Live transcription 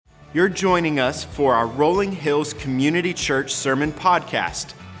You're joining us for our Rolling Hills Community Church Sermon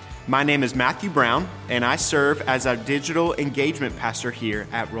Podcast. My name is Matthew Brown, and I serve as our digital engagement pastor here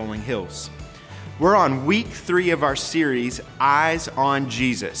at Rolling Hills. We're on week 3 of our series, Eyes on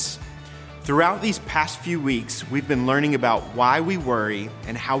Jesus. Throughout these past few weeks, we've been learning about why we worry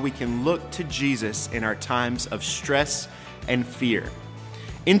and how we can look to Jesus in our times of stress and fear.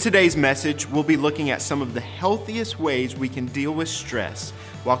 In today's message, we'll be looking at some of the healthiest ways we can deal with stress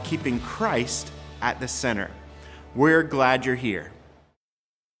while keeping Christ at the center. We're glad you're here.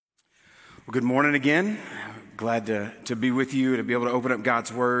 Well, good morning again. Glad to be with you, to be able to open up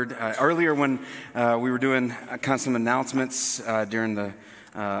God's Word. Earlier when we were doing kind of some announcements during the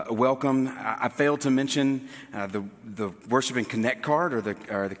welcome, I failed to mention the worship and connect card or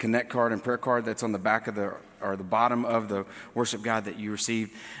the connect card and prayer card that's on the back of the bottom of the worship guide that you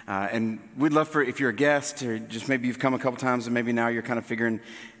received. And we'd love for, if you're a guest or just maybe you've come a couple times and maybe now you're kind of figuring,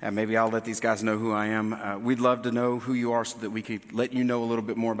 maybe I'll let these guys know who I am. We'd love to know who you are so that we could let you know a little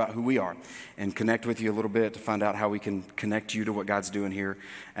bit more about who we are and connect with you a little bit to find out how we can connect you to what God's doing here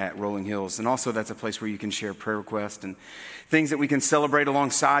at Rolling Hills. And also that's a place where you can share prayer requests and things that we can celebrate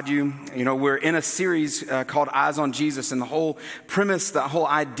alongside you. You know, we're in a series called Eyes on Jesus, and the whole premise, the whole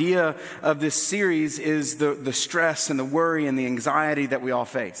idea of this series is the stress and the worry and the anxiety that we all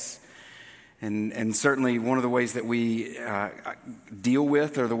face. And certainly one of the ways that we deal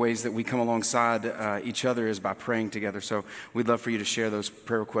with, or the ways that we come alongside each other, is by praying together. So we'd love for you to share those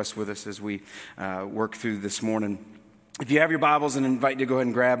prayer requests with us as we work through this morning. If you have your Bibles, and invite you to go ahead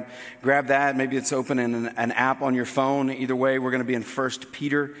and grab that. Maybe it's open in an app on your phone. Either way, we're going to be in 1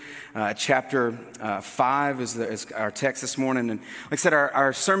 Peter chapter 5 is our text this morning. And like I said,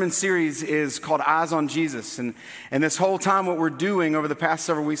 our sermon series is called Eyes on Jesus. And this whole time, what we're doing over the past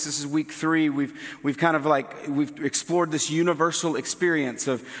several weeks, this is week 3, we've kind of we've explored this universal experience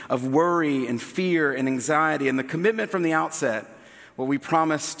of worry and fear and anxiety. And the commitment from the outset, what we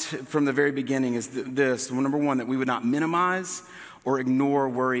promised from the very beginning, is this. Number one, that we would not minimize or ignore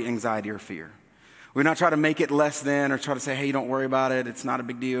worry, anxiety, or fear. We would not try to make it less than, or try to say, hey, don't worry about it, it's not a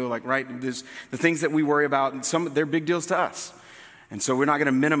big deal. There's the things that we worry about, and they're big deals to us. And so we're not going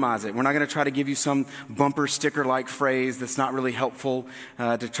to minimize it. We're not going to try to give you some bumper sticker-like phrase that's not really helpful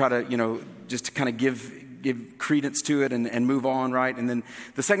to try to, just to kind of give credence to it and move on, right? And then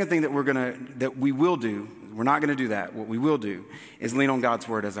the second thing that we will do, we're not going to do that. What we will do is lean on God's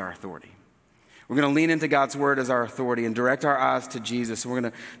Word as our authority. We're going to lean into God's Word as our authority and direct our eyes to Jesus. And we're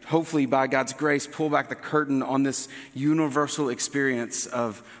going to, hopefully, by God's grace, pull back the curtain on this universal experience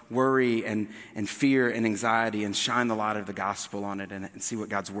of worry and fear and anxiety, and shine the light of the gospel on it and see what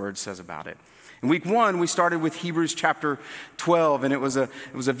God's Word says about it. In week 1, we started with Hebrews chapter 12, and it was a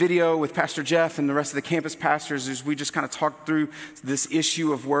video with Pastor Jeff and the rest of the campus pastors as we just kind of talked through this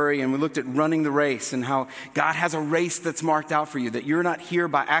issue of worry, and we looked at running the race and how God has a race that's marked out for you, that you're not here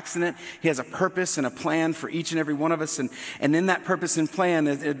by accident. He has a purpose and a plan for each and every one of us, and in that purpose and plan,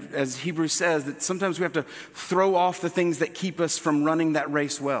 as Hebrews says, that sometimes we have to throw off the things that keep us from running that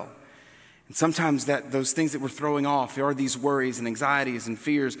race well. And sometimes those things that we're throwing off are these worries and anxieties and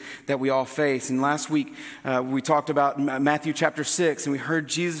fears that we all face. And last week, we talked about Matthew chapter 6, and we heard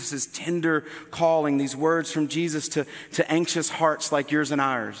Jesus' tender calling, these words from Jesus to anxious hearts like yours and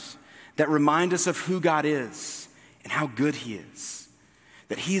ours, that remind us of who God is and how good He is.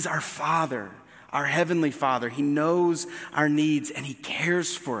 That He's our Father, our Heavenly Father. He knows our needs and He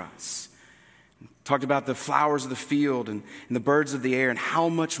cares for us. Talked about the flowers of the field and the birds of the air, and how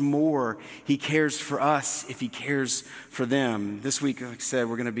much more He cares for us if He cares for them. This week, like I said,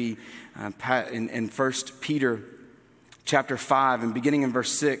 we're going to be in 1 Peter chapter 5, and beginning in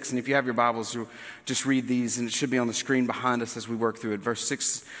verse 6. And if you have your Bibles, you'll just read these, and it should be on the screen behind us as we work through it. Verse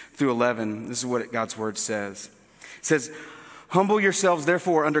 6 through 11, this is what God's Word says. It says, "Humble yourselves,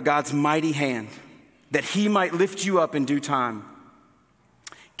 therefore, under God's mighty hand, that He might lift you up in due time.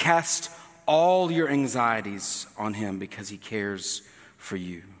 Cast all your anxieties on Him, because He cares for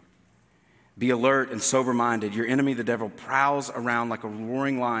you. Be alert and sober-minded. Your enemy, the devil, prowls around like a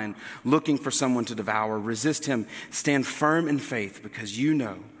roaring lion, looking for someone to devour. Resist him. Stand firm in faith, because you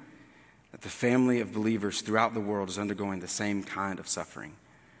know that the family of believers throughout the world is undergoing the same kind of suffering.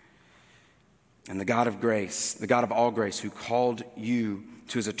 And the God of grace, the God of all grace, who called you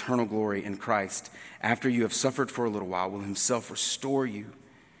to His eternal glory in Christ, after you have suffered for a little while, will Himself restore you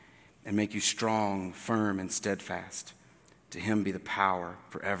and make you strong, firm, and steadfast. To Him be the power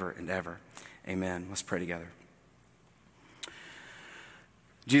forever and ever. Amen." Let's pray together.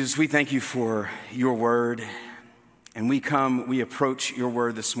 Jesus, we thank you for your word. And we approach your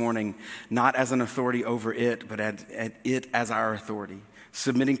word this morning, not as an authority over it, but at it as our authority.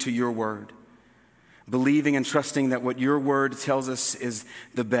 submitting to your word, believing and trusting that what your word tells us is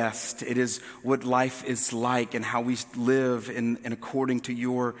the best. It is what life is like and how we live in according to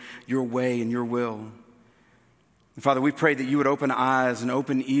your way and your will. And Father, we pray that you would open eyes and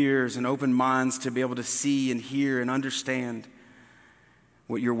open ears and open minds to be able to see and hear and understand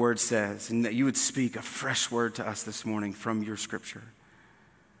what your word says, and that you would speak a fresh word to us this morning from your scripture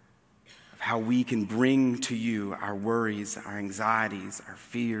of how we can bring to you our worries, our anxieties, our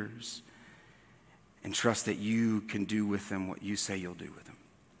fears, and trust that you can do with them what you say you'll do with them.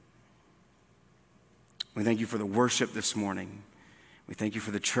 We thank you for the worship this morning. We thank you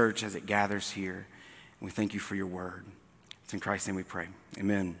for the church as it gathers here. And we thank you for your word. It's in Christ's name we pray.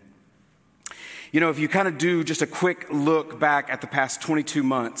 Amen. You know, if you kind of do just a quick look back at the past 22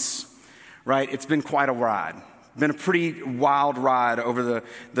 months, right, it's been quite a ride. Been a pretty wild ride over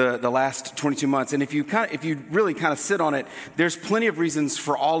the last 22 months. And if you really kind of sit on it, there's plenty of reasons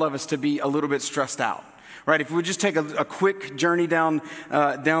for all of us to be a little bit stressed out. Right? If we just take a quick journey down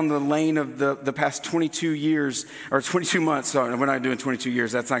the lane of the past 22 years, or 22 months. Sorry, we're not doing 22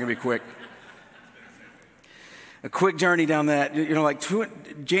 years. That's not going to be quick. A quick journey down that,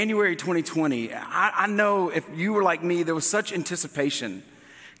 January 2020, I know if you were like me, there was such anticipation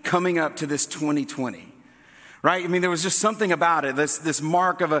coming up to this 2020, right? I mean, there was just something about it, this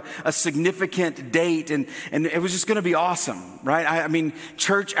mark of a significant date, and it was just going to be awesome, right? I mean,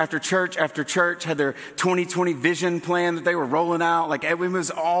 church after church after church had their 2020 vision plan that they were rolling out, like it was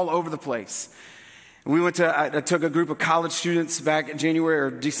all over the place. I took a group of college students back in January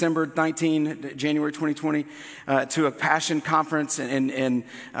or December 2020, to a passion conference in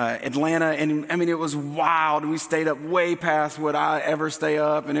Atlanta. And I mean, it was wild. We stayed up way past what I ever stay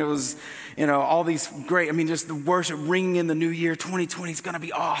up. And it was, all these great, just the worship ringing in the new year. 2020 is going to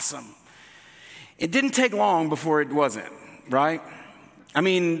be awesome. It didn't take long before it wasn't, right? I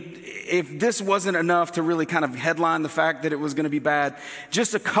mean, if this wasn't enough to really kind of headline the fact that it was going to be bad,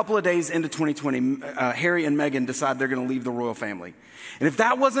 just a couple of days into 2020, Harry and Meghan decide they're going to leave the royal family. And if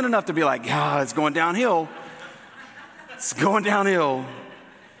that wasn't enough to be like, it's going downhill,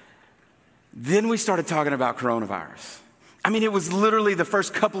 then we started talking about coronavirus. I mean, it was literally the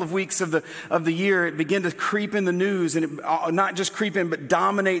first couple of weeks of the year. It began to creep in the news, and not just creep in, but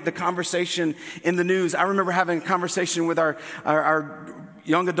dominate the conversation in the news. I remember having a conversation with our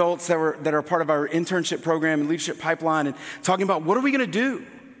young adults that are part of our internship program and leadership pipeline, and talking about what are we going to do?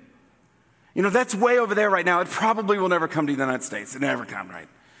 That's way over there right now. It probably will never come to the United States. It never come, right?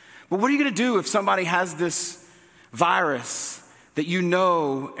 But what are you going to do if somebody has this virus that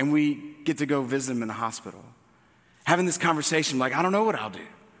and we get to go visit them in the hospital? Having this conversation, like, I don't know what I'll do.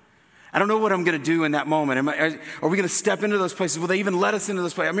 I don't know what I'm going to do in that moment. Are we going to step into those places? Will they even let us into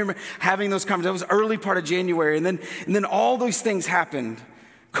those places? I remember having those conversations. That was early part of January. And then all those things happened.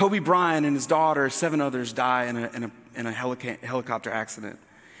 Kobe Bryant and his daughter, 7 others die in a helicopter accident.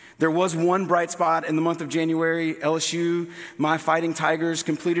 There was one bright spot in the month of January. LSU, my Fighting Tigers,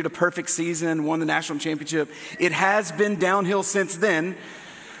 completed a perfect season, won the national championship. It has been downhill since then,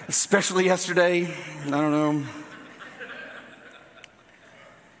 especially yesterday. I don't know.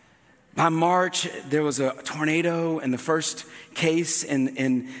 By March, there was a tornado and the first case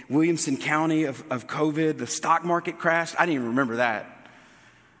in Williamson County of COVID. The stock market crashed. I didn't even remember that.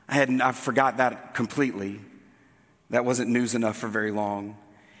 I forgot that completely. That wasn't news enough for very long.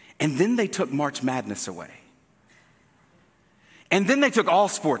 And then they took March Madness away. And then they took all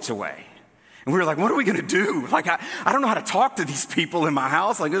sports away. And we were like, what are we going to do? Like, I don't know how to talk to these people in my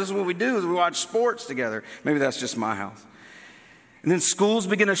house. Like, this is what we do, is we watch sports together. Maybe that's just my house. And then schools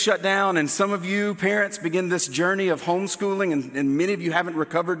begin to shut down, and some of you parents begin this journey of homeschooling, and many of you haven't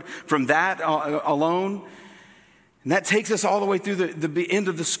recovered from that alone. And that takes us all the way through the end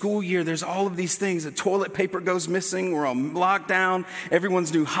of the school year. There's all of these things. The toilet paper goes missing. We're on lockdown.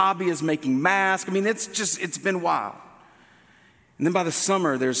 Everyone's new hobby is making masks. I mean, it's been wild. And then by the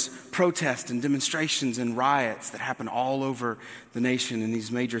summer, there's protests and demonstrations and riots that happen all over the nation in these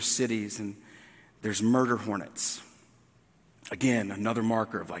major cities. And there's murder hornets. Again, another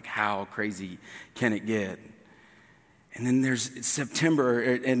marker of like how crazy can it get? And then there's September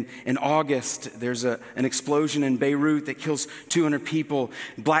and in August, there's an explosion in Beirut that kills 200 people.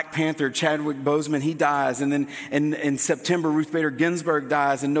 Black Panther, Chadwick Boseman, he dies. And then in September, Ruth Bader Ginsburg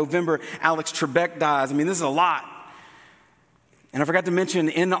dies. In November, Alex Trebek dies. I mean, this is a lot. And I forgot to mention,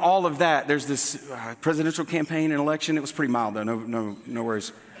 in all of that, there's this presidential campaign and election. It was pretty mild, though. No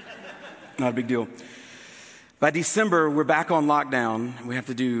worries. Not a big deal. By December, we're back on lockdown. We have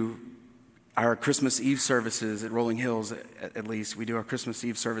to do our Christmas Eve services at Rolling Hills, at least. We do our Christmas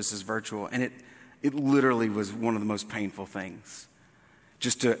Eve services virtual. And it literally was one of the most painful things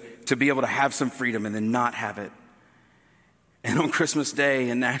just to be able to have some freedom and then not have it. And on Christmas Day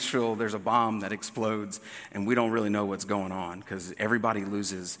in Nashville, there's a bomb that explodes, and we don't really know what's going on because everybody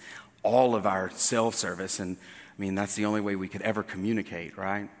loses all of our cell service. And I mean, that's the only way we could ever communicate,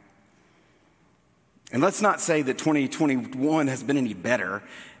 right? And let's not say that 2021 has been any better.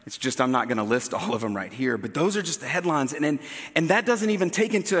 It's just I'm not going to list all of them right here. But those are just the headlines. And that doesn't even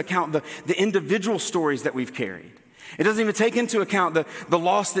take into account the individual stories that we've carried. It doesn't even take into account the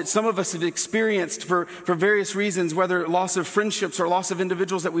loss that some of us have experienced for various reasons, whether loss of friendships or loss of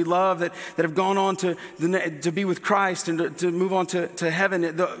individuals that we love that have gone on to be with Christ and to move on to heaven.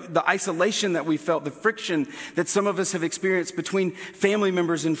 The isolation that we felt, the friction that some of us have experienced between family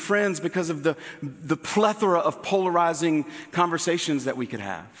members and friends because of the plethora of polarizing conversations that we could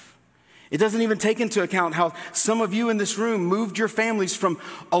have. It doesn't even take into account how some of you in this room moved your families from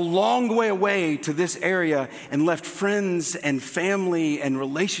a long way away to this area and left friends and family and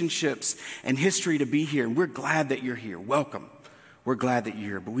relationships and history to be here. And we're glad that you're here. Welcome. We're glad that you're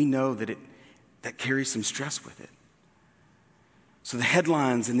here. But we know that that carries some stress with it. So the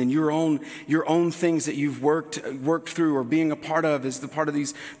headlines and then your own things that you've worked through or being a part of is the part of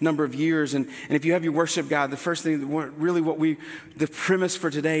these number of years. And if you have your worship guide, the first thing, the premise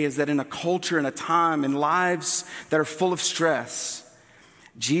for today is that in a culture and a time and lives that are full of stress,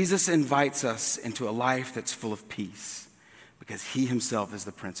 Jesus invites us into a life that's full of peace because he himself is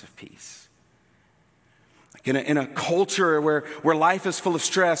the Prince of Peace. In a culture where life is full of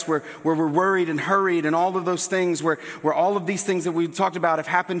stress, where we're worried and hurried and all of those things, where all of these things that we've talked about have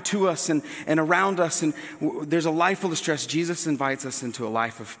happened to us and around us, and there's a life full of stress, Jesus invites us into a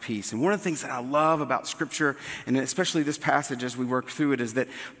life of peace. And one of the things that I love about Scripture, and especially this passage as we work through it, is that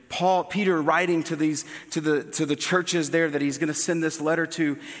Peter writing to the churches there that he's going to send this letter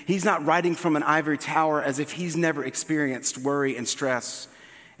to, he's not writing from an ivory tower as if he's never experienced worry and stress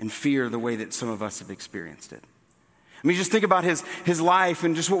and fear the way that some of us have experienced it. I mean, just think about his life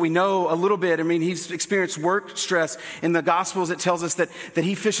and just what we know a little bit. I mean, he's experienced work stress. In the Gospels, it tells us that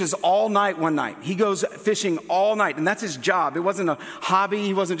he fishes all night one night. He goes fishing all night, and that's his job. It wasn't a hobby.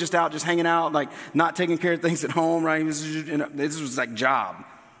 He wasn't just out just hanging out, like not taking care of things at home, right? This was like job.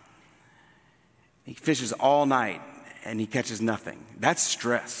 He fishes all night, and he catches nothing. That's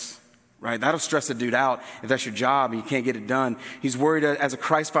stress. Right? That'll stress a dude out if that's your job and you can't get it done. He's worried as a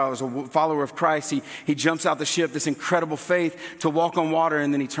Christ follower, as a follower of Christ. He jumps out the ship, this incredible faith to walk on water,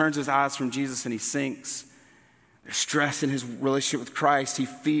 and then he turns his eyes from Jesus and he sinks. There's stress in his relationship with Christ.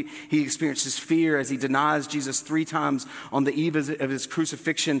 He experiences fear as he denies Jesus 3 times on the eve of his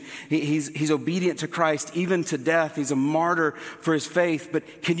crucifixion. He's obedient to Christ even to death. He's a martyr for his faith.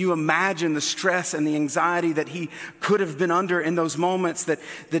 But can you imagine the stress and the anxiety that he could have been under in those moments that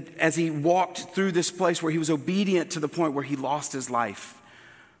as he walked through this place where he was obedient to the point where he lost his life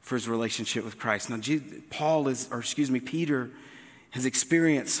for his relationship with Christ? Now, Peter has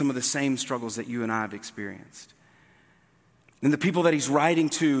experienced some of the same struggles that you and I have experienced. And the people that he's writing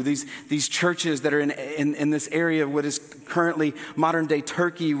to, these churches that are in this area of what is currently modern-day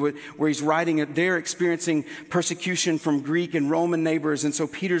Turkey, where he's writing, they're experiencing persecution from Greek and Roman neighbors. And so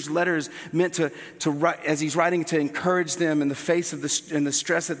Peter's letter is meant to write, as he's writing, to encourage them in the face of the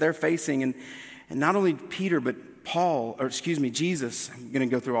stress that they're facing. And not only Peter, but Jesus. I'm going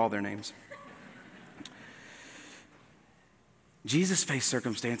to go through all their names. Jesus faced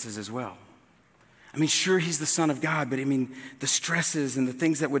circumstances as well. I mean, sure, he's the Son of God, but I mean, the stresses and the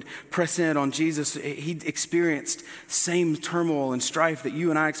things that would press in on Jesus, he experienced same turmoil and strife that you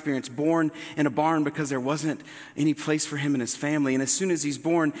and I experienced, born in a barn because there wasn't any place for him and his family. And as soon as he's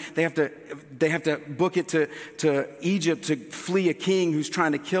born, they have to book it to Egypt to flee a king who's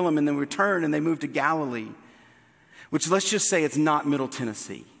trying to kill him, and then return, and they move to Galilee, which let's just say it's not Middle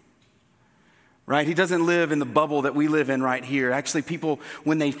Tennessee. Right? He doesn't live in the bubble that we live in right here. Actually, people,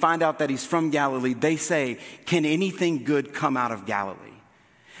 when they find out that he's from Galilee, they say, can anything good come out of Galilee?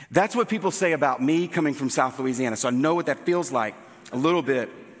 That's what people say about me coming from South Louisiana. So I know what that feels like a little bit.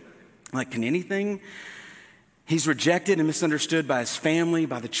 Like, can anything? He's rejected and misunderstood by his family,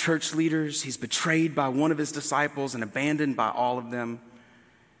 by the church leaders. He's betrayed by one of his disciples and abandoned by all of them.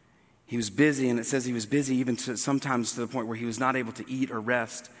 He was busy, and it says he was busy even sometimes to the point where he was not able to eat or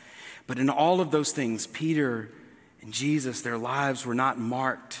rest. But in all of those things, Peter and Jesus, their lives were not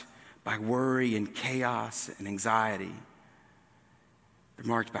marked by worry and chaos and anxiety. They're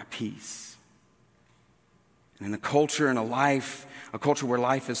marked by peace. And in a culture and a culture where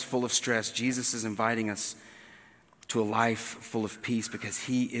life is full of stress, Jesus is inviting us to a life full of peace because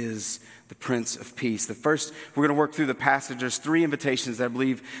he is the Prince of Peace. The first, we're going to work through the passage. There's 3 invitations that I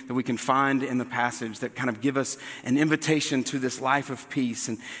believe that we can find in the passage that kind of give us an invitation to this life of peace.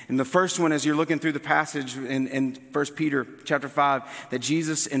 And the first one, as you're looking through the passage in 1 Peter chapter 5, that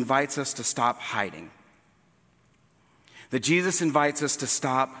Jesus invites us to stop hiding. That Jesus invites us to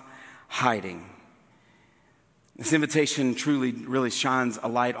stop hiding. This invitation truly, really shines a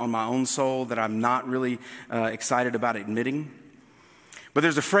light on my own soul that I'm not really excited about admitting. But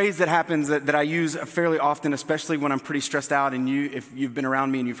there's a phrase that happens that I use fairly often, especially when I'm pretty stressed out. And if you've been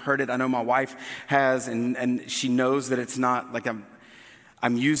around me and you've heard it, I know my wife has, and she knows that it's not like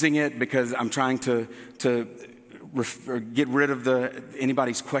I'm using it because I'm trying to get rid of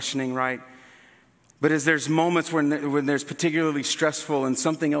anybody's questioning, right? But as there's moments when there's particularly stressful and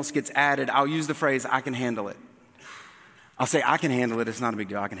something else gets added, I'll use the phrase, I can handle it. I'll say, I can handle it. It's not a big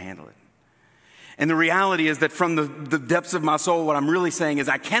deal. I can handle it. And the reality is that from the depths of my soul, what I'm really saying is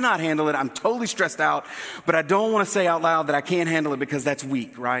I cannot handle it. I'm totally stressed out, but I don't want to say out loud that I can't handle it because that's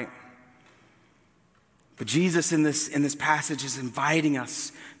weak, right? But Jesus in this passage is inviting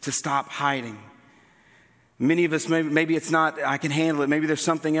us to stop hiding. Many of us, maybe it's not, I can handle it. Maybe there's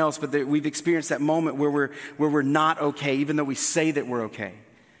something else, but we've experienced that moment where we're not okay, even though we say that we're okay.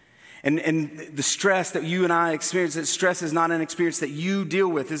 And the stress that you and I experience, that stress is not an experience that you deal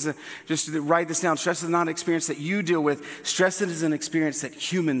with. Just to write this down, stress is not an experience that you deal with. Stress is an experience that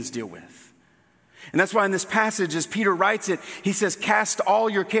humans deal with. And that's why in this passage, as Peter writes it, he says, cast all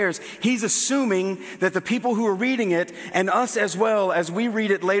your cares. He's assuming that the people who are reading it, and us as well, as we read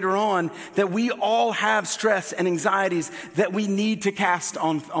it later on, that we all have stress and anxieties that we need to cast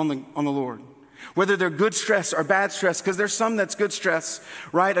on the Lord. Whether they're good stress or bad stress, because there's some that's good stress,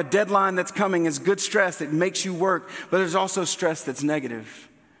 right? A deadline that's coming is good stress that makes you work, but there's also stress that's negative.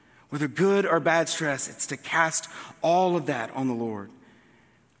 Whether good or bad stress, it's to cast all of that on the Lord.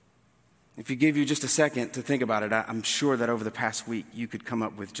 If you give you just a second to think about it, I'm sure that over the past week, you could come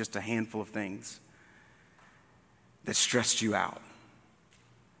up with just a handful of things that stressed you out.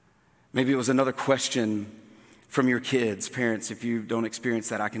 Maybe it was another question from your kids. Parents, if you don't experience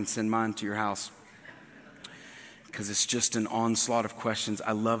that, I can send mine to your house because it's just an onslaught of questions.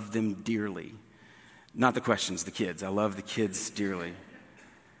 I love them dearly. Not the questions, the kids. I love the kids dearly.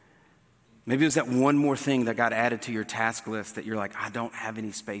 Maybe it was that one more thing that got added to your task list that you're like, I don't have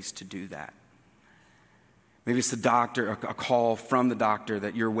any space to do that. Maybe it's the doctor, a call from the doctor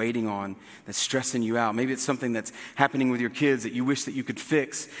that you're waiting on that's stressing you out. Maybe it's something that's happening with your kids that you wish that you could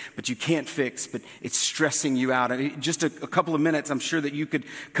fix, but you can't fix, but it's stressing you out. And just a couple of minutes, I'm sure that you could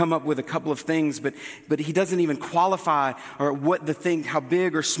come up with a couple of things, but he doesn't even qualify or what the thing, how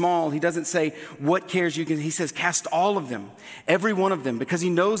big or small. He doesn't say what cares you can. He says cast all of them, every one of them, because he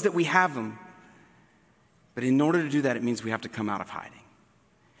knows that we have them. But in order to do that, it means we have to come out of hiding.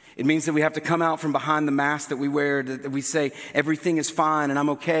 It means that we have to come out from behind the mask that we wear, that we say everything is fine and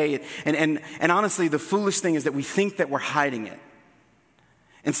I'm okay. And honestly, the foolish thing is that we think that we're hiding it.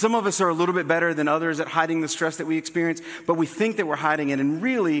 And some of us are a little bit better than others at hiding the stress that we experience, but we think that we're hiding it. And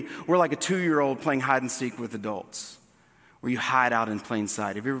really, we're like a 2-year-old playing hide and seek with adults, where you hide out in plain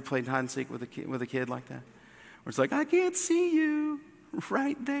sight. Have you ever played hide and seek with a kid like that? Where it's like, I can't see you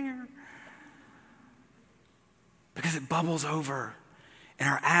right there. Because it bubbles over. And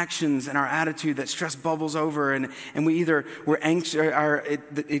our actions and our attitude, that stress bubbles over, and we're anxious, or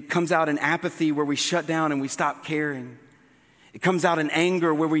it comes out in apathy where we shut down and we stop caring. It comes out in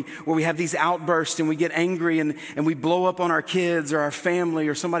anger where we have these outbursts and we get angry and we blow up on our kids or our family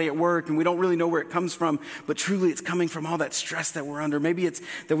or somebody at work, and we don't really know where it comes from, but truly it's coming from all that stress that we're under. Maybe it's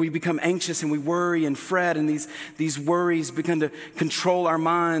that we become anxious and we worry and fret, and these worries begin to control our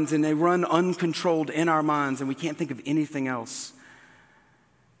minds, and they run uncontrolled in our minds, and we can't think of anything else.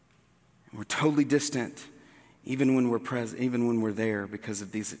 We're totally distant, even when we're present, even when we're there, because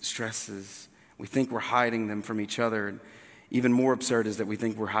of these stresses. We think we're hiding them from each other. And even more absurd is that we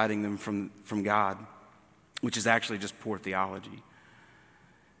think we're hiding them from God, which is actually just poor theology.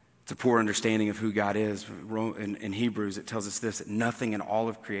 It's a poor understanding of who God is. In Hebrews, it tells us this, that nothing in all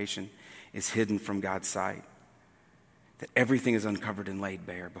of creation is hidden from God's sight, that everything is uncovered and laid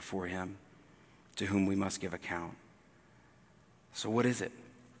bare before him, to whom we must give account. So what is it?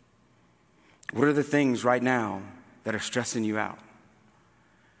 What are the things right now that are stressing you out?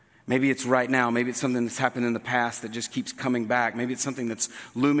 Maybe it's right now. Maybe it's something that's happened in the past that just keeps coming back. Maybe it's something that's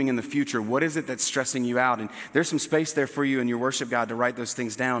looming in the future. What is it that's stressing you out? And there's some space there for you in your worship, God, to write those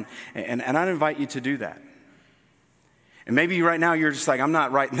things down. And I'd invite you to do that. And maybe right now you're just like, I'm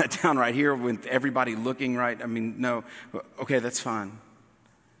not writing that down right here with everybody looking right. I mean, no. Okay, that's fine.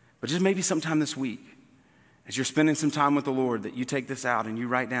 But just maybe sometime this week, As you're spending some time with the Lord, that you take this out and you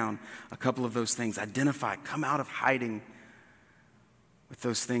write down a couple of those things. Identify, come out of hiding with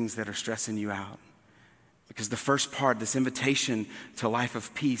those things that are stressing you out. Because the first part, this invitation to a life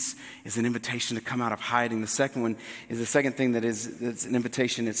of peace, is an invitation to come out of hiding. The second one is the second thing it's an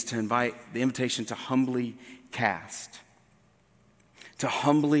invitation. It's to invite the invitation to humbly cast. To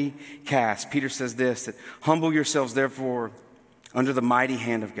humbly cast. Peter says this, that humble yourselves therefore under the mighty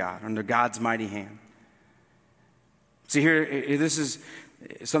hand of God, under God's mighty hand. See here, this is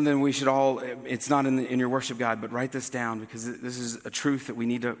something we should all, it's not in your worship guide, but write this down because this is a truth that we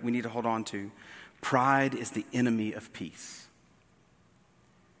need to hold on to. Pride is the enemy of peace.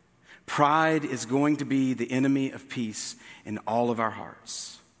 Pride is going to be the enemy of peace in all of our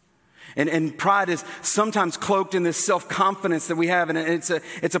hearts. And pride is sometimes cloaked in this self-confidence that we have, and it's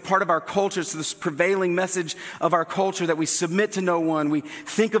a part of our culture. It's this prevailing message of our culture that we submit to no one. We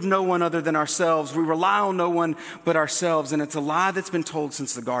think of no one other than ourselves. We rely on no one but ourselves, and it's a lie that's been told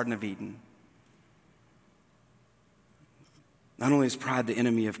since the Garden of Eden. Not only is pride the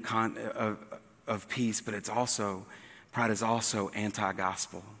enemy of peace, but pride is also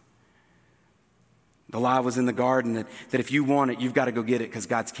anti-gospel. The lie was in the garden that if you want it, you've got to go get it because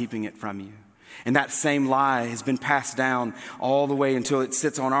God's keeping it from you. And that same lie has been passed down all the way until it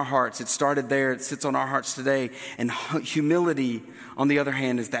sits on our hearts. It started there. It sits on our hearts today. And humility, on the other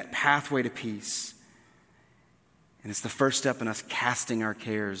hand, is that pathway to peace. And it's the first step in us casting our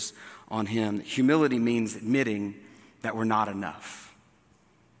cares on Him. Humility means admitting that we're not enough.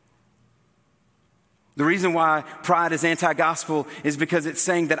 The reason why pride is anti-gospel is because it's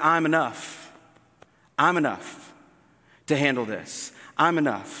saying that I'm enough. I'm enough to handle this. I'm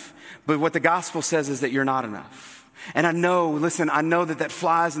enough. But what the gospel says is that you're not enough. And I know that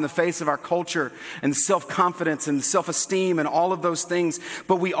flies in the face of our culture and self-confidence and self-esteem and all of those things.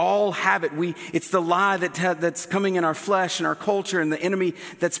 But we all have it. It's the lie that's coming in our flesh and our culture, and the enemy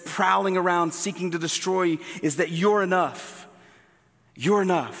that's prowling around seeking to destroy you is that you're enough. You're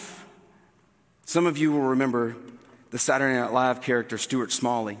enough. Some of you will remember the Saturday Night Live character Stuart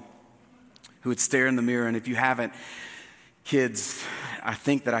Smalley, who would stare in the mirror. And if you haven't, kids, I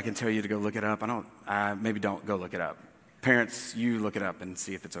think that I can tell you to go look it up. Maybe don't go look it up. Parents, you look it up and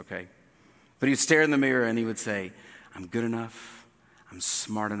see if it's okay. But he would stare in the mirror and he would say, I'm good enough. I'm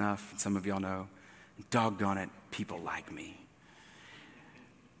smart enough. And some of y'all know, doggone it, people like me.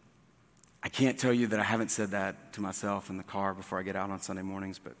 I can't tell you that I haven't said that to myself in the car before I get out on Sunday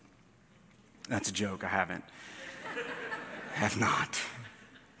mornings, but that's a joke. I haven't. Have not.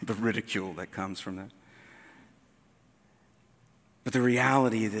 The ridicule that comes from that. But the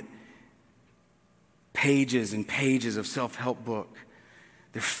reality that pages and pages of self-help book,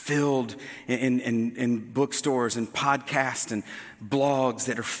 they're filled in bookstores and podcasts and blogs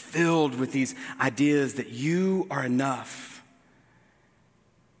that are filled with these ideas that you are enough.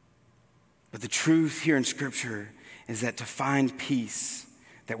 But the truth here in Scripture is that to find peace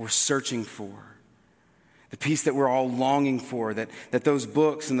that we're searching for, the peace that we're all longing for, that those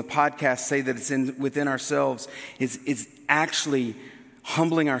books and the podcasts say that it's within ourselves, is actually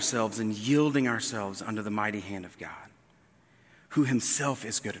humbling ourselves and yielding ourselves under the mighty hand of God, who Himself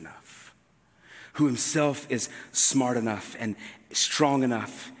is good enough, who Himself is smart enough and strong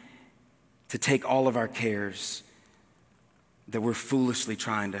enough to take all of our cares that we're foolishly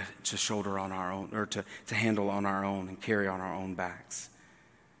trying to shoulder on our own, or to handle on our own and carry on our own backs.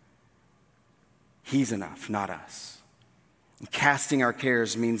 He's enough, not us. And casting our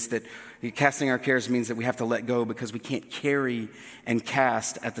cares means that we have to let go because we can't carry and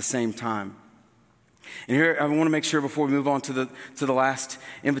cast at the same time. And here, I want to make sure before we move on to the last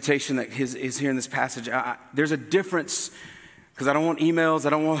invitation that is here in this passage, there's a difference, because I don't want emails.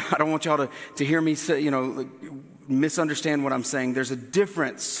 I don't want y'all to hear me say, misunderstand what I'm saying. There's a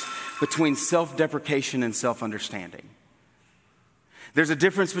difference between self-deprecation and self-understanding. There's a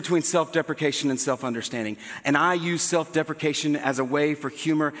difference between self-deprecation and self-understanding. And I use self-deprecation as a way for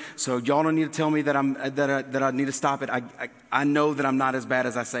humor, so y'all don't need to tell me that I need to stop it. I know that I'm not as bad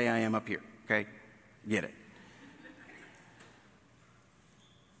as I say I am up here, okay? Get it.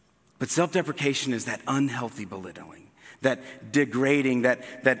 But self-deprecation is that unhealthy belittling, that degrading, that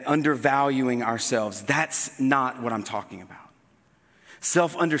undervaluing ourselves. That's not what I'm talking about.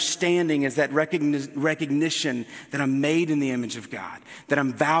 Self-understanding is that recognition that I'm made in the image of God, that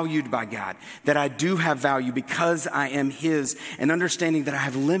I'm valued by God, that I do have value because I am His, and understanding that I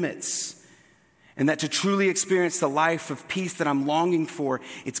have limits, and that to truly experience the life of peace that I'm longing for,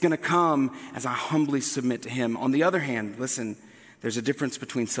 it's going to come as I humbly submit to Him. On the other hand, listen, there's a difference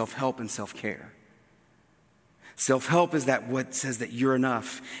between self-help and self-care. Self-help is that what says that you're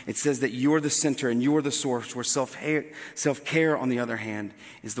enough. It says that you're the center and you're the source, where self-care, on the other hand,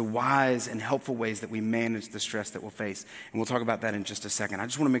 is the wise and helpful ways that we manage the stress that we'll face. And we'll talk about that in just a second. I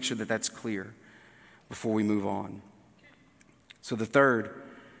just want to make sure that that's clear before we move on. So this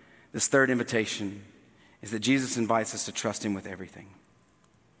third invitation is that Jesus invites us to trust him with everything.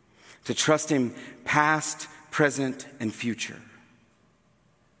 To trust him past, present, and future.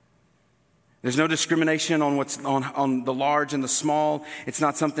 There's no discrimination on what's on the large and the small. It's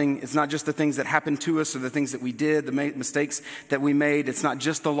not just the things that happened to us or the things that we did, the mistakes that we made. It's not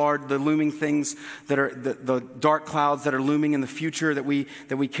just the looming things that are the dark clouds that are looming in the future that we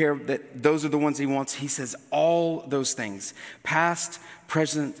care, that those are the ones he wants. He says all those things, past,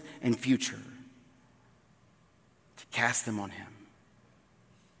 present, and future, to cast them on him.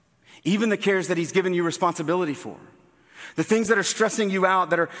 Even the cares that he's given you responsibility for. The things that are stressing you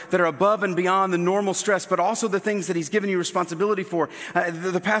out, that are above and beyond the normal stress, but also the things that he's given you responsibility for.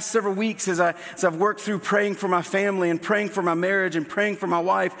 The past several weeks, as I've worked through praying for my family and praying for my marriage and praying for my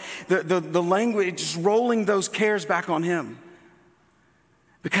wife, the language, just rolling those cares back on him.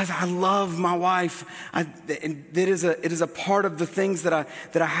 Because I love my wife. It is a part of the things that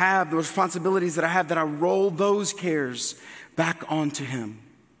I have, the responsibilities that I have, that I roll those cares back onto him.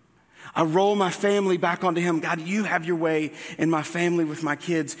 I roll my family back onto him. God, you have your way in my family with my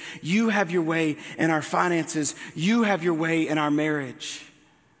kids. You have your way in our finances. You have your way in our marriage.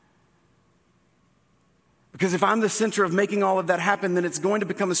 Because if I'm the center of making all of that happen, then it's going to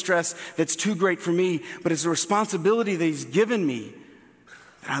become a stress that's too great for me. But it's a responsibility that he's given me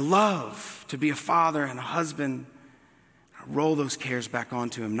that I love, to be a father and a husband. I roll those cares back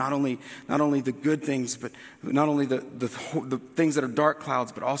onto him. Not only the good things, but not only the things that are dark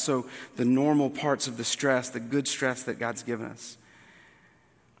clouds, but also the normal parts of the stress, the good stress that God's given us.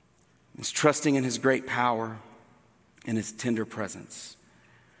 It's trusting in his great power and his tender presence.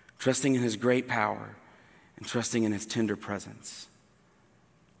 Trusting in his great power and trusting in his tender presence.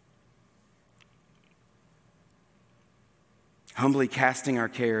 Humbly casting our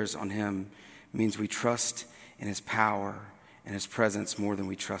cares on him means we trust in his power and his presence more than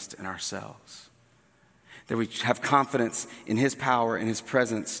we trust in ourselves. That we have confidence in his power and his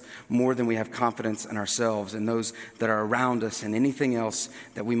presence more than we have confidence in ourselves and those that are around us and anything else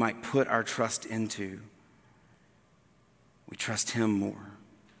that we might put our trust into. We trust him more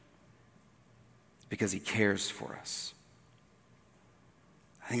because he cares for us.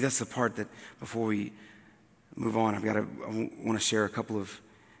 I think that's the part that, before we move on, I want to share a couple of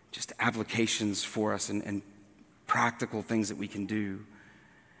just applications for us and practical things that we can do.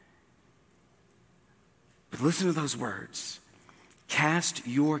 But listen to those words. Cast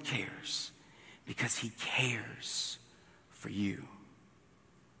your cares because he cares for you.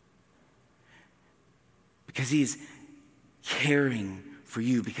 Because he's caring for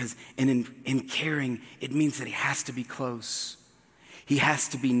you. Because in caring, it means that he has to be close. He has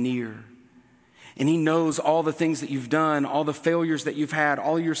to be near. And he knows all the things that you've done, all the failures that you've had,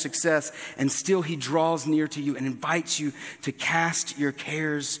 all your success, and still he draws near to you and invites you to cast your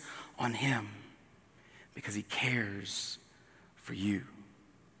cares on him because he cares for you.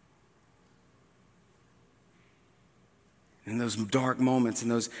 In those dark moments, in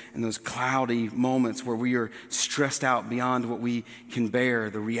those cloudy moments where we are stressed out beyond what we can bear,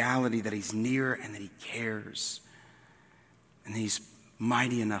 the reality that he's near and that he cares. And he's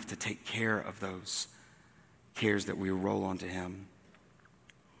mighty enough to take care of those cares that we roll onto him.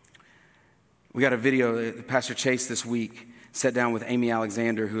 We got a video. Pastor Chase this week sat down with Amy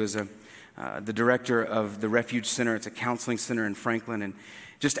Alexander, who is the director of the Refuge Center. It's a counseling center in Franklin, and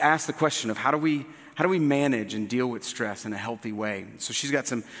just asked the question of how do we manage and deal with stress in a healthy way. So she's got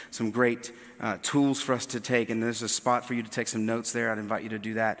some great tools for us to take, and there's a spot for you to take some notes there. I'd invite you to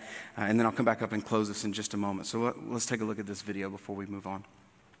do that, and then I'll come back up and close this in just a moment. So let's take a look at this video before we move on.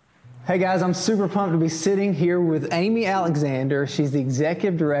 Hey guys, I'm super pumped to be sitting here with Amy Alexander. She's the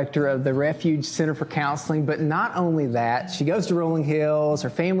executive director of the Refuge Center for Counseling, but not only that, she goes to Rolling Hills, her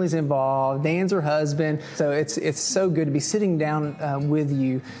family's involved, Dan's her husband. So it's so good to be sitting down with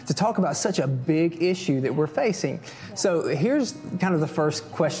you to talk about such a big issue that we're facing. So here's kind of the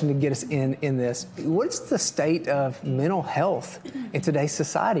first question to get us in this. What's the state of mental health in today's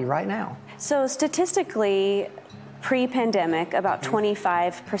society right now? So statistically, Pre-pandemic, about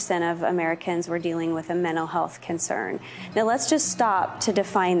 25% of Americans were dealing with a mental health concern. Now, let's just stop to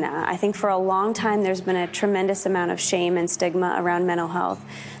define that. I think for a long time, there's been a tremendous amount of shame and stigma around mental health.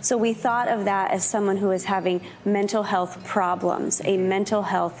 So we thought of that as someone who is having mental health problems, a mental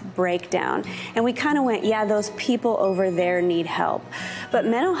health breakdown. And we kind of went, yeah, those people over there need help. But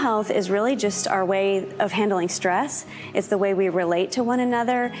mental health is really just our way of handling stress. It's the way we relate to one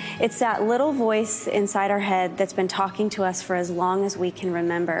another. It's that little voice inside our head that's been talking to us for as long as we can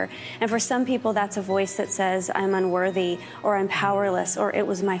remember. And for some people, that's a voice that says, I'm unworthy, or I'm powerless, or it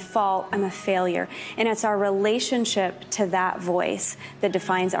was my fault, I'm a failure. And it's our relationship to that voice that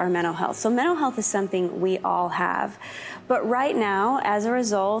defines our mental health. So mental health is something we all have. But right now, as a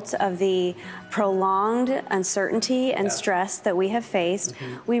result of the prolonged uncertainty and stress that we have faced,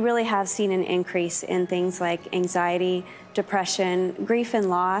 we really have seen an increase in things like anxiety, depression, grief and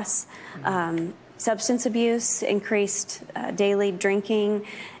loss, substance abuse, increased daily drinking,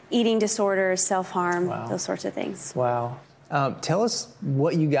 eating disorders, self-harm, those sorts of things. Wow. Tell us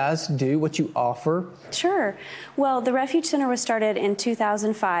what you guys do, what you offer. Sure. Well, the Refuge Center was started in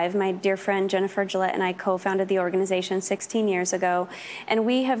 2005. My dear friend Jennifer Gillette and I co-founded the organization 16 years ago, and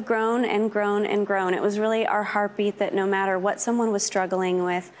we have grown and grown and grown. It was really our heartbeat that no matter what someone was struggling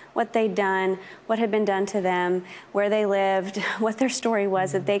with, what they'd done, what had been done to them, where they lived, what their story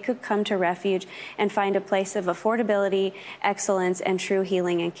was, that they could come to Refuge and find a place of affordability, excellence, and true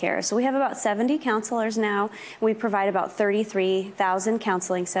healing and care. So we have about 70 counselors now. We provide about 33,000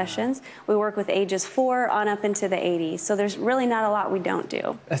 counseling sessions. We work with ages 4 on up into the 80s. So there's really not a lot we don't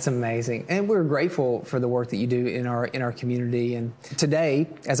do. That's amazing. And we're grateful for the work that you do in our community. And today,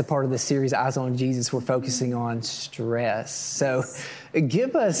 as a part of this series, Eyes on Jesus, we're focusing on stress. So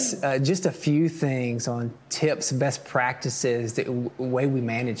give us just a few things on tips, best practices, the way we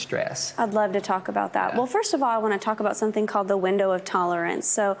manage stress. I'd love to talk about that. Well, first of all, I want to talk about something called the window of tolerance.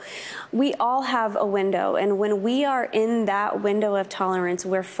 So we all have a window, and when we are in that window of tolerance,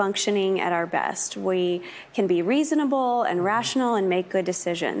 we're functioning at our best. We can be reasonable and rational and make good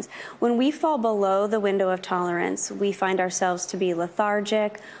decisions. When we fall below the window of tolerance, we find ourselves to be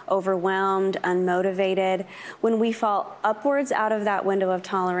lethargic, overwhelmed, unmotivated. When we fall upwards out of that window of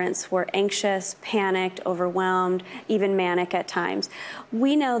tolerance, we're anxious, panicked, overwhelmed, even manic at times.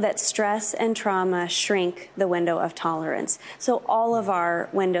 We know that stress and trauma shrink the window of tolerance. So all of our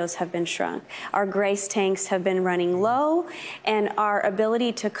windows have been shrunk. Our grace tanks have been running low, and our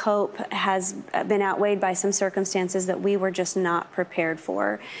ability to cope has been outweighed by some circumstances that we were just not prepared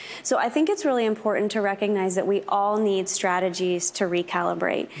for. So I think it's really important to recognize that we all need strategies to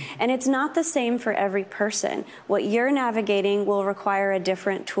recalibrate. And it's not the same for every person. What you're navigating will require a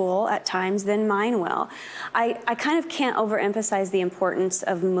different tool at times than mine will. I kind of can't overemphasize the importance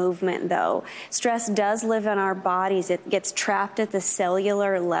of movement, though. Stress does live in our bodies. It gets trapped at the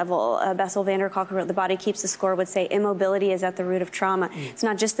cellular level. Bessel van der Kolk, who wrote The Body Keeps the Score, would say immobility is at the root of trauma. It's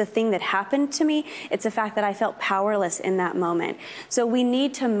not just the thing that happened to me, it's the fact that I felt powerless in that moment. So we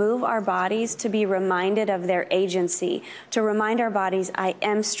need to move our bodies to be reminded of their agency, to remind our bodies, I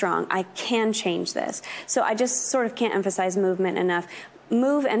am strong, I can change this. So I just sort of can't emphasize movement enough.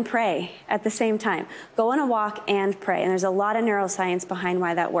 Move and pray at the same time. Go on a walk and pray. And there's a lot of neuroscience behind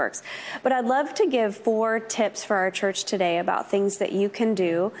why that works. But I'd love to give 4 tips for our church today about things that you can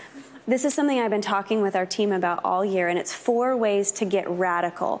do. This is something I've been talking with our team about all year, and it's 4 ways to get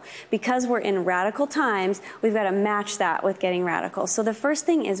radical. Because we're in radical times, we've got to match that with getting radical. So the first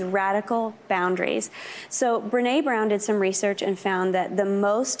thing is radical boundaries. So Brene Brown did some research and found that the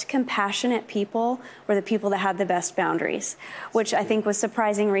most compassionate people were the people that had the best boundaries, which I think was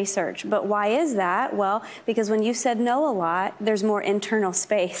surprising research. But why is that? Well, because when you said no a lot, there's more internal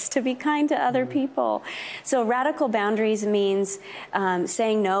space to be kind to other people. So radical boundaries means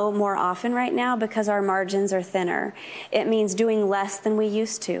saying no more often right now because our margins are thinner. It means doing less than we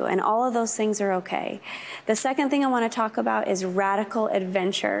used to, and all of those things are okay. The second thing I want to talk about is radical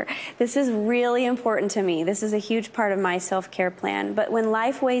adventure. This is really important to me. This is a huge part of my self-care plan. But when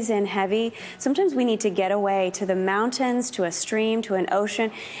life weighs in heavy, sometimes we need to get away to the mountains, to a stream, to an ocean,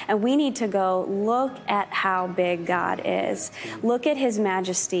 and we need to go look at how big God is. Look at his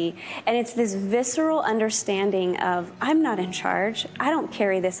majesty. And it's this visceral understanding of, I'm not in charge. I don't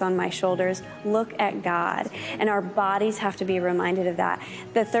carry this on my shoulders. Look at God. And our bodies have to be reminded of that.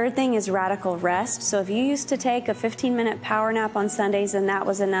 The third thing is radical rest. So if you used to take a 15-minute power nap on Sundays and that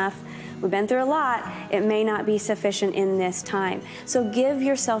was enough, We've been through a lot. It may not be sufficient in this time. So give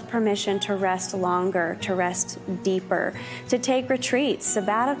yourself permission to rest longer, to rest deeper, to take retreats,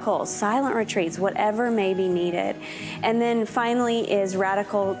 sabbaticals, silent retreats, whatever may be needed. And then finally is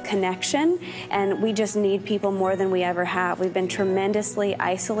radical connection. And we just need people more than we ever have. We've been tremendously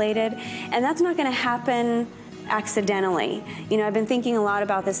isolated, and that's not going to happen accidentally. I've been thinking a lot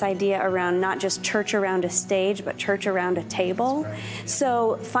about this idea around not just church around a stage, but church around a table.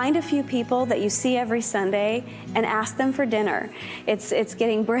 So find a few people that you see every Sunday and ask them for dinner. It's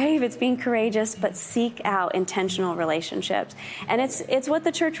getting brave, it's being courageous, but seek out intentional relationships. And it's what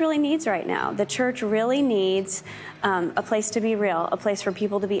the church really needs right now. The church really needs a place to be real, a place for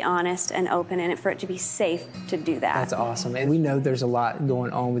people to be honest and open, and for it to be safe to do that. That's awesome. And we know there's a lot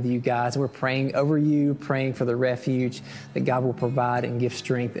going on with you guys. We're praying over you, praying for the refuge, that God will provide and give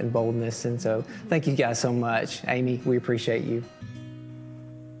strength and boldness. And so thank you guys so much. Amy, we appreciate you.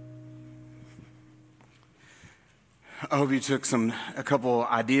 I hope you took a couple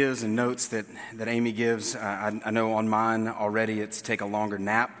ideas and notes that Amy gives. I know on mine already it's take a longer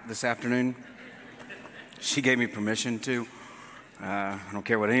nap this afternoon. She gave me permission to. I don't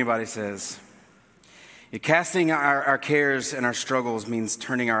care what anybody says. Casting our cares and our struggles means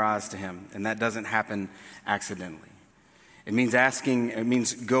turning our eyes to Him, and that doesn't happen accidentally. It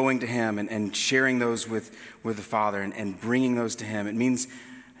means going to Him and sharing those with the Father and bringing those to Him. It means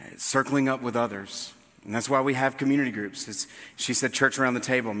circling up with others. And that's why we have community groups. She said church around the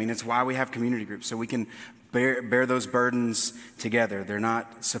table. It's why we have community groups, so we can bear those burdens together. They're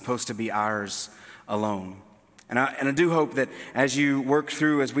not supposed to be ours alone. And I do hope that as you work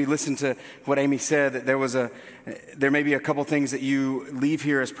through, as we listen to what Amy said, that there may be a couple things that you leave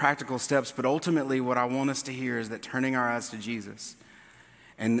here as practical steps, but ultimately what I want us to hear is that turning our eyes to Jesus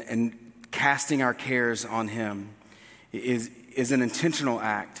and casting our cares on Him is an intentional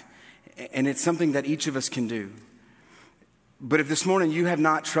act, and it's something that each of us can do. But if this morning you have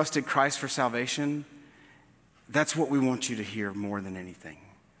not trusted Christ for salvation, that's what we want you to hear more than anything.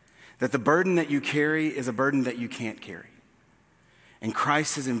 That the burden that you carry is a burden that you can't carry. And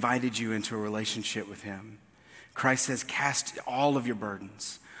Christ has invited you into a relationship with Him. Christ says, cast all of your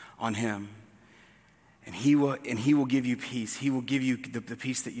burdens on Him. And He will give you peace. He will give you the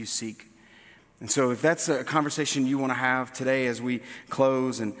peace that you seek. And so if that's a conversation you want to have today as we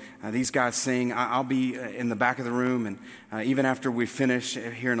close and these guys sing, I'll be in the back of the room. And even after we finish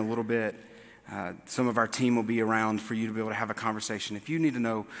here in a little bit, some of our team will be around for you to be able to have a conversation. If you need to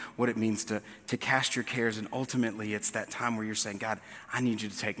know what it means to cast your cares, and ultimately it's that time where you're saying, God, I need you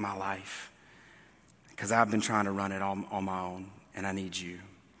to take my life because I've been trying to run it on my own, and I need you.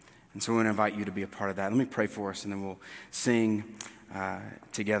 And so we want to invite you to be a part of that. Let me pray for us, and then we'll sing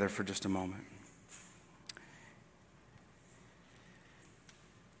together for just a moment.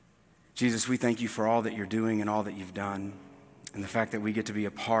 Jesus, we thank you for all that you're doing and all that you've done, and the fact that we get to be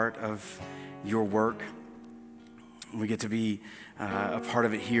a part of your work. We get to be a part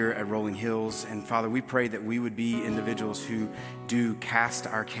of it here at Rolling Hills. And Father, we pray that we would be individuals who do cast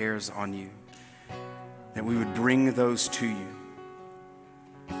our cares on you, that we would bring those to you.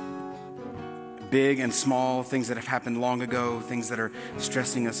 Big and small, things that have happened long ago, things that are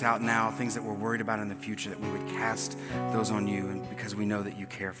stressing us out now, things that we're worried about in the future, that we would cast those on you, and because we know that you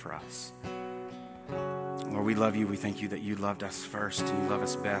care for us. Lord, we love you. We thank you that you loved us first, and you love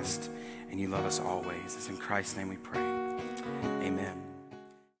us best, and you love us always. It's in Christ's name we pray. Amen.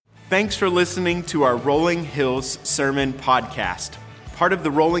 Thanks for listening to our Rolling Hills Sermon Podcast, part of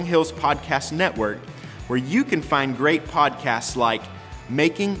the Rolling Hills Podcast Network, where you can find great podcasts like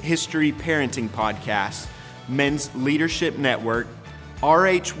Making History Parenting Podcast, Men's Leadership Network,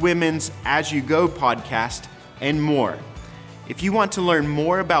 RH Women's As You Go podcast, and more. If you want to learn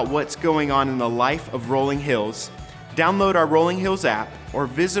more about what's going on in the life of Rolling Hills, download our Rolling Hills app or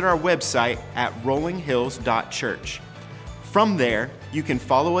visit our website at rollinghills.church. From there, you can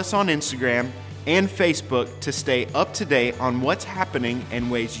follow us on Instagram and Facebook to stay up to date on what's happening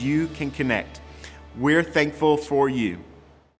and ways you can connect. We're thankful for you.